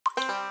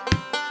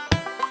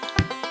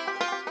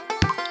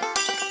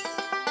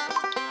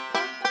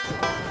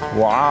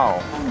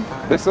Wow.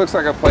 This looks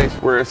like a place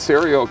where a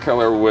serial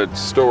killer would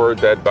store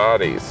dead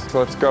bodies. So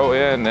let's go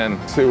in and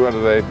see what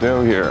do they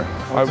do here.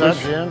 What's up,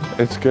 Jim?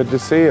 It's good to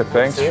see you.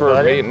 Thanks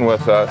for meeting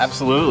with us.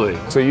 Absolutely.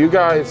 So you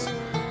guys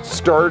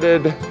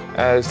started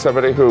as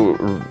somebody who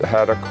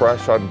had a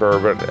crush on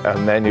bourbon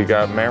and then you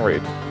got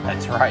married.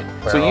 That's right.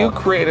 So you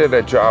created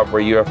a job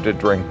where you have to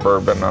drink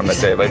bourbon on a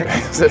daily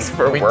basis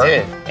for work? We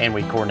did, and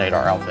we coordinate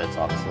our outfits,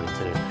 obviously,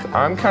 too.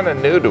 I'm kind of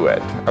new to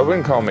it. I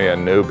wouldn't call me a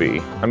newbie.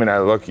 I mean, I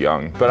look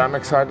young, but I'm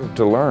excited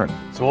to learn.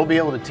 So we'll be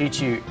able to teach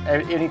you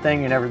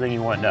anything and everything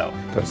you want to know.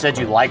 You said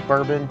you like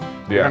bourbon.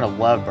 You're going to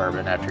love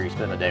bourbon after you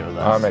spend a day with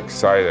us. I'm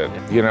excited.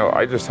 You know,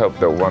 I just hope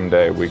that one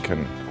day we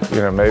can,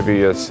 you know,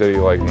 maybe a city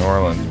like New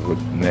Orleans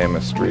would name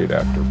a street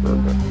after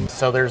bourbon.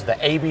 So there's the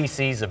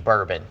ABCs of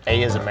bourbon.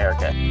 A is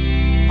America.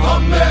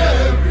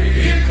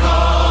 America.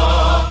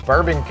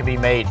 Bourbon can be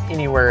made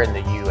anywhere in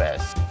the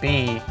U.S.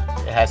 B,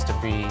 it has to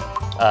be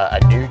a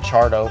new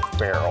charred oak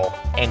barrel.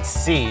 And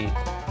C,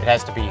 it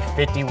has to be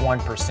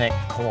 51%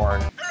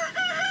 corn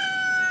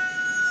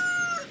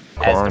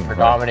as the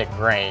predominant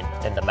grain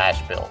in the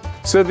mash bill.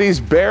 So these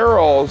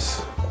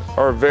barrels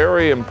are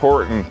very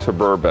important to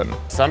bourbon.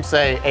 Some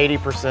say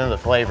 80% of the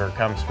flavor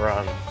comes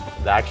from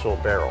the actual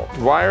barrel.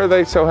 Why are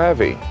they so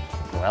heavy?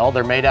 Well,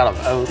 they're made out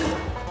of oak.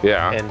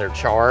 Yeah. And they're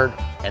charred,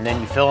 and then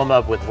you fill them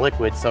up with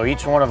liquid. So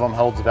each one of them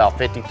holds about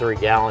 53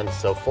 gallons.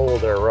 So full,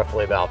 they're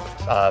roughly about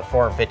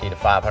 450 to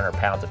 500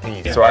 pounds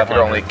apiece. So I could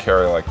only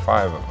carry like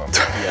 5 of them.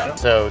 Yeah.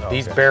 So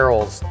these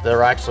barrels,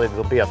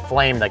 there'll be a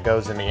flame that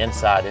goes in the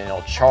inside, and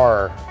it'll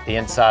char the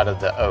inside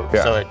of the oak.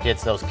 Yeah. So it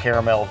gets those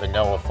caramel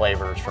vanilla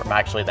flavors from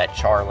actually that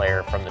char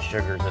layer from the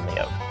sugars in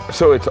the oak.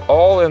 So it's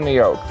all in the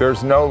oak.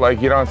 There's no, like,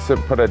 you don't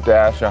put a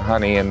dash of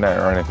honey in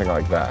there or anything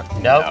like that.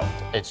 Nope. No.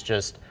 It's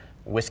just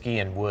whiskey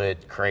and wood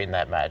creating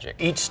that magic.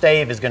 Each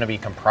stave is going to be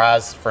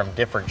comprised from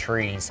different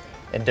trees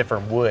and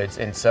different woods,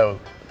 and so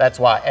that's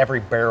why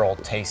every barrel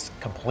tastes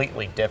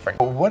completely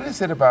different. What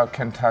is it about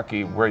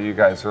Kentucky where you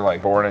guys are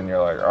like born and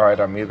you're like, all right,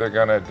 I'm either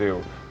gonna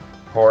do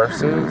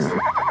horses,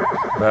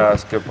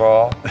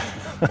 basketball,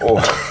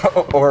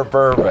 or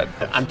bourbon?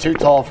 I'm too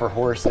tall for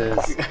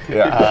horses.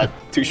 Yeah.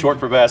 Too short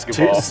for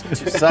basketball.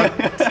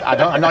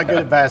 I'm not good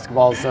at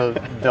basketball, so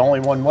the only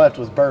one left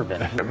was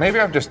bourbon.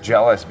 Maybe I'm just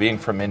jealous being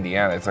from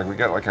Indiana. It's like we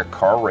got like a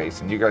car race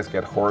and you guys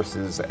get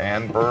horses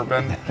and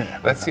bourbon.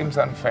 That seems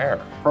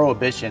unfair.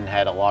 Prohibition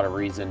had a lot of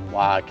reason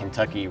why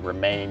Kentucky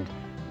remained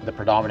the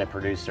predominant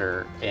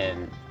producer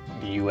in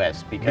the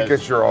U.S.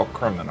 because you're all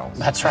criminals.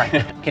 That's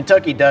right.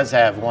 Kentucky does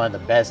have one of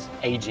the best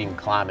aging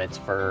climates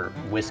for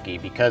whiskey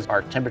because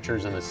our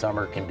temperatures in the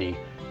summer can be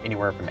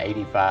anywhere from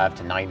 85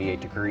 to 98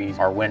 degrees.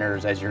 Our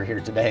winters, as you're here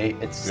today,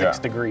 it's 6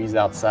 degrees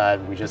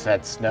outside. We just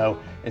had snow.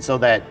 And so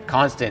that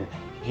constant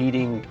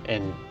heating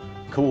and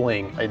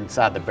cooling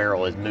inside the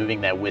barrel is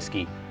moving that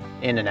whiskey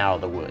in and out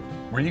of the wood.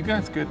 Were you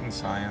guys good in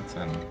science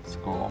in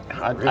school?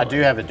 I do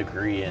have a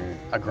degree in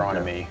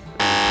agronomy.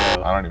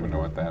 So, I don't even know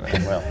what that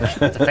is. Well,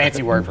 it's a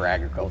fancy word for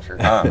agriculture.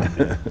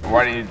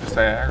 Why do you just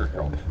say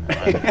agriculture?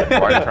 Why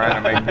are you trying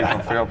to make people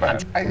feel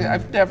bad?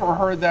 I've never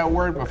heard that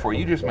word before.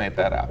 You just made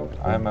that up.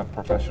 I'm a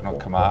professional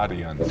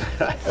commodian.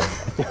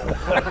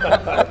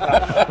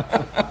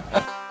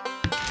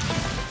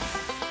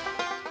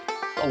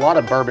 A lot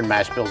of bourbon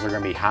mash bills are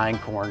going to be high in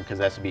corn because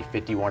that's to be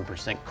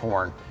 51%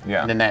 corn.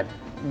 Yeah. And then that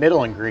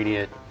middle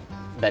ingredient,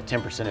 that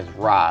 10% is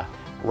rye.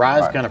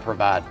 Rye is going to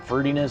provide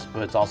fruitiness,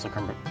 but it's also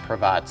going to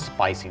provide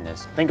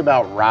spiciness. Think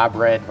about rye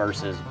bread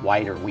versus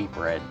white or wheat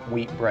bread.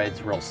 Wheat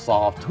bread's real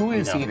soft. Who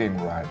is eating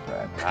rye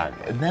bread?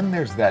 And then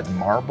there's that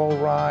marble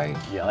rye.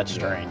 Yeah, that's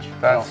strange.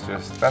 That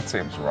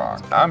seems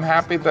wrong. I'm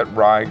happy that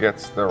rye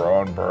gets their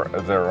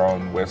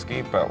own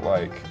whiskey, but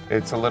like,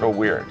 it's a little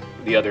weird.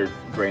 The other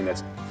grain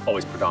that's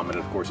always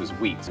predominant, of course, is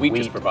wheat. Wheat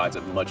just provides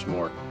a much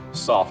more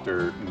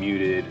softer,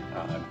 muted,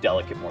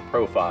 delicate, more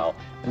profile.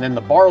 And then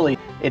the barley,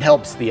 it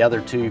helps the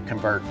other two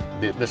convert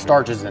the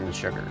starches into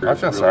sugar. I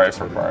feel sorry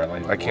for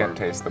barley. I can't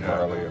taste the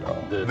barley at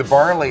all. The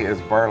barley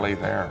is barley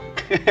there.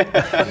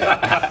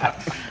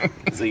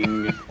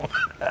 Zing.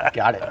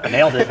 Got it.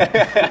 Nailed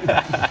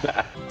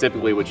it.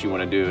 Typically what you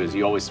want to do is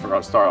you always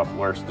start off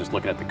first just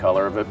looking at the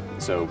color of it.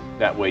 So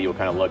that way you'll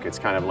kind of look, it's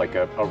kind of like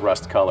a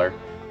rust color.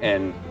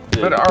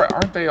 But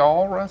aren't they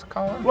all rust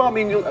colored? Well, I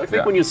mean, I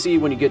think when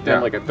you get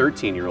down like a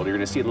 13-year-old, you're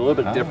going to see a little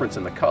bit of difference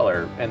in the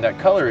color, and that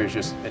color is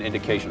just an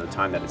indication of the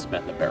time that it's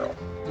spent in the barrel.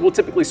 We'll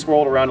typically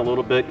swirl it around a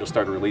little bit. You'll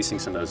start releasing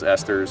some of those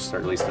esters,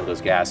 start releasing some of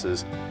those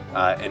gases,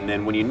 and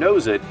then when you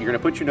nose it, you're going to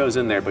put your nose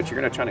in there, but you're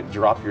going to try to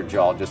drop your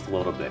jaw just a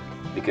little bit,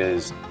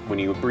 because when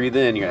you breathe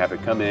in, you're going to have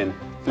it come in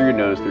through your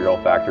nose, through your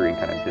olfactory, and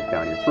kind of dip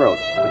down your throat.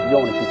 But you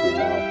don't want to keep your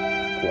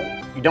mouth closed.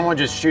 You don't want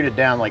to just shoot it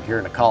down like you're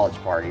in a college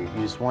party.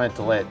 You just want it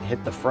to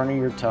hit the front of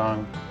your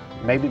tongue,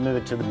 maybe move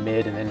it to the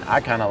mid, and then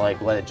I kind of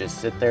let it just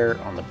sit there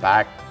on the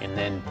back and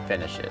then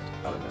finish it.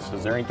 So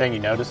is there anything you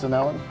notice in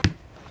that one?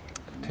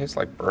 It tastes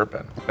like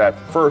bourbon. That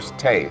first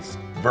taste,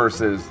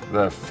 versus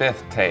the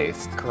fifth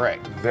taste.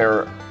 Correct.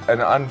 They're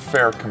an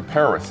unfair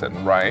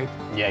comparison, right?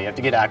 Yeah, you have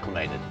to get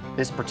acclimated.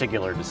 This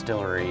particular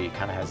distillery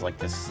kind of has like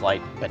this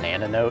slight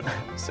banana note,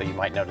 so you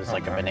might notice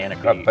like a banana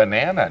A cookie.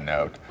 banana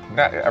note.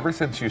 Now, ever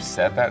since you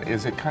said that,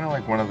 is it kind of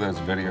like one of those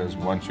videos,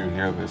 once you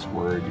hear this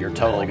word, You're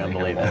totally gonna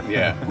believe it.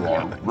 Yeah.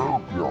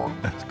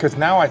 Because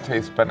now I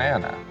taste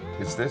banana.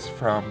 Is this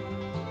from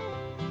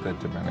the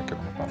Dominican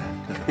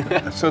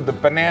Republic? So the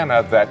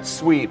banana, that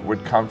sweet,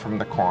 would come from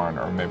the corn,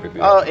 or maybe the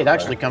Oh, other it way.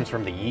 actually comes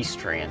from the yeast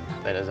strand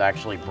that is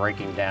actually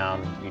breaking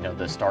down,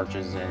 the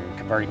starches and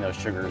converting those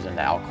sugars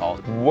into alcohol.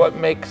 What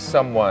makes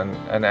someone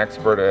an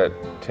expert at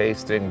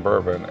tasting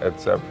bourbon,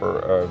 except for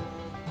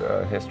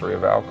a history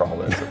of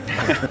alcoholism?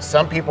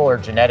 Some people are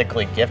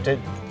genetically gifted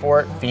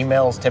for it.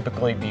 Females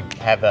typically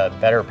have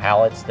better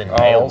palates than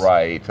males. All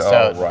right,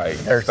 So all right.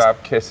 there's-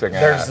 Stop kissing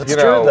there's- ass. it's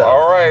true, though.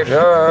 All right,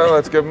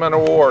 let's give them an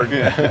award.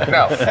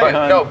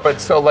 But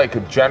so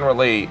like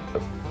generally,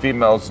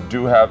 females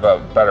do have a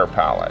better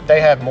palate.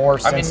 They have more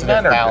I mean, sensitive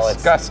men are palates.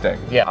 disgusting.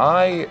 Yeah.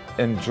 I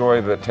enjoy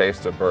the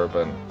taste of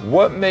bourbon.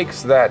 What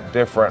makes that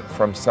different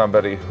from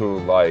somebody who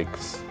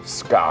likes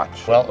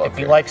Scotch? Well, if looking?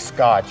 you like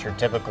Scotch, you're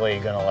typically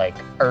gonna like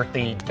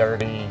earthy,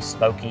 dirty,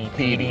 smoky,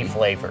 peaty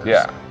flavors.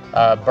 Yeah.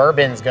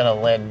 Bourbon's gonna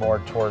lend more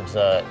towards,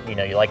 you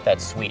like that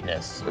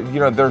sweetness.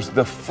 There's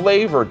the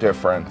flavor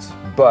difference,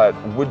 but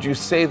would you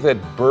say that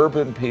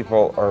bourbon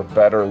people are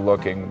better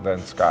looking than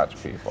Scotch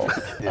people?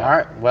 All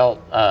right, well,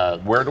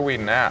 Where do we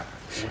nap?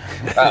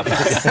 we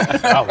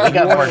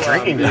got more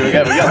drinking to do. We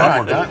got a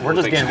lot more We're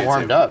just things to getting get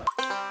warmed to. up.